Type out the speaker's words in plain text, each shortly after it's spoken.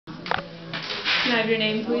Can I have your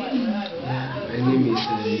name, please? My name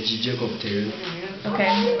is Jacob Teghem.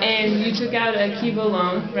 Okay, and you took out a Kiva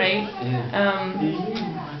loan, right? Yeah.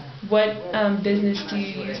 What business do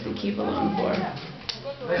you use the Kiva loan for?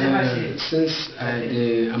 Since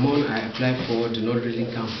the amount I applied for did not really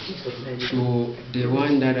come, so the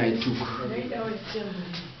one that I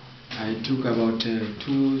took about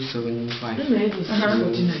 275. So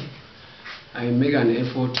I make an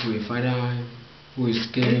effort to a father who is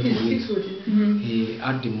caring for me. He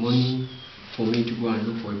had the money for me to go and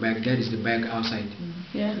look for a bike. That is the bike outside.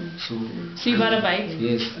 Yeah. So you bought a bike?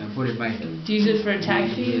 Yes, I bought a bike. Do you use it for a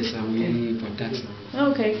taxi? Yes, I'm using it for taxi.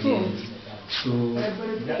 Okay, cool. Yes. So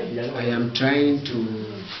I am trying to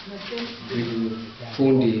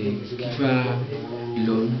phone the Kiva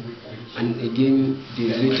loan, and again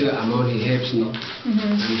the little amount he helps me.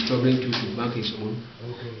 I'm struggling to bank his own,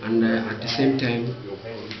 and at the same time,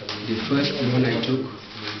 the first loan I took,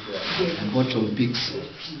 I bought some pigs.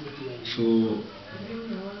 So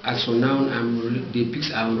as for now, the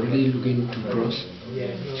pigs are already looking to cross.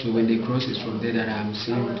 So when they cross, it's from there that I'm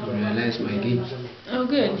seeing to realize my gains. Oh,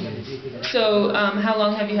 good. So how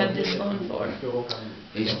long have you had this loan for?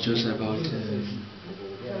 It's just about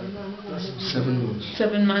 7 months.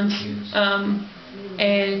 7 months. Yes.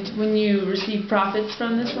 And when you receive profits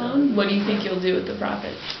from this loan, what do you think you'll do with the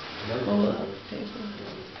profits? What will it pay for?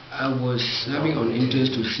 I was having an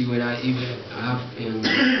interest to see whether if I have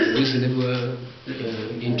reasonable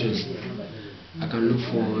interest, I can look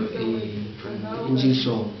for an engine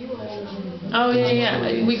saw. Oh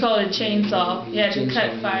yeah. We call it a chainsaw. Yeah, to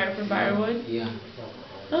cut firewood. Yeah.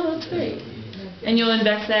 Oh, that's great. And you'll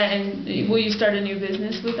invest that, and will you start a new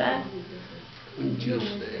business with that?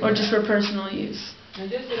 Or just for personal use? To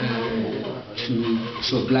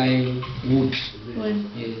supply wood. Wood?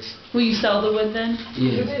 Yes. Will you sell the wood then?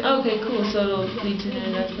 Yes. Okay, cool. So it'll lead to an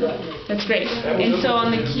investment. That's great. And so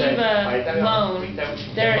on the Kiva loan,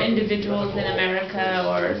 there are individuals in America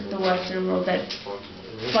or the Western world that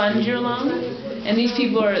fund your loan, and these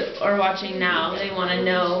people are watching now. They want to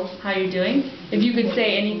know how you're doing. If you could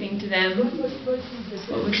say anything to them,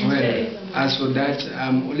 what would you say? As for that,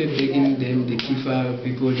 I'm only begging them, the Kiva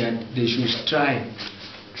people, that they should try.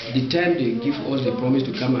 The time they give us the promise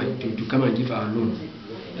to come and give our loan,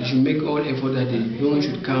 they should make all effort that the loan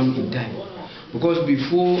should come in time. Because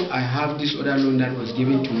before I have this other loan that was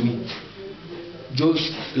given to me,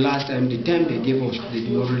 just last time, the time they gave us, they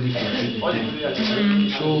did not really complete the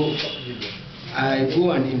time. So I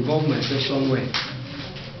go and involve myself somewhere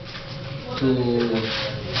to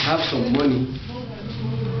have some money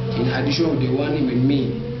in addition with the one with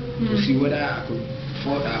me to see whether I could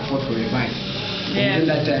afford for a bike. Within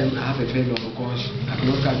that time, I have a failure because I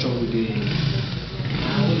could not catch up with the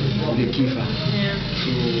Kiva. Yeah.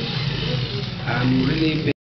 So I'm really